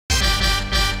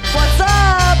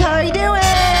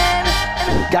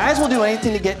Guys will do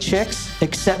anything to get chicks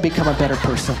except become a better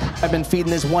person. I've been feeding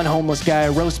this one homeless guy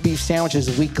roast beef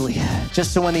sandwiches weekly,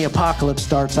 just so when the apocalypse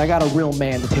starts, I got a real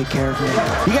man to take care of me.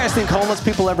 You guys think homeless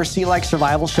people ever see like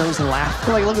survival shows and laugh?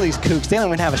 They're like, look at these kooks, they don't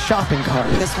even have a shopping cart.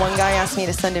 This one guy asked me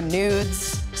to send him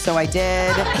nudes, so I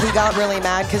did. He got really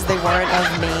mad because they weren't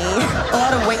of me. A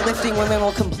lot of weightlifting women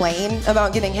will complain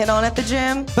about getting hit on at the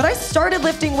gym, but I started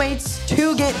lifting weights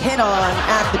to get hit on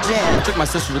at the gym. I took my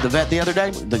sister to the vet the other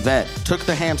day. The vet took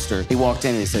the hamster. He walked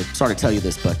in and he said, sorry to tell you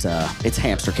this, but it's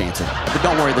hamster cancer. But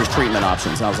don't worry, there's treatment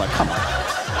options. And I was like, come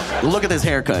on. Look at this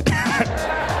haircut.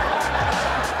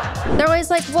 They're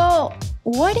always like, well,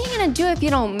 what are you gonna do if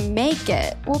you don't make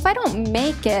it? Well, if I don't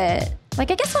make it, like,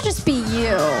 I guess I'll just be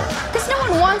you. Because no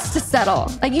one wants to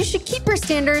settle. Like, you should keep your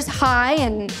standards high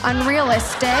and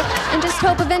unrealistic and just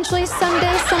hope eventually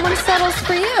someday someone settles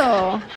for you.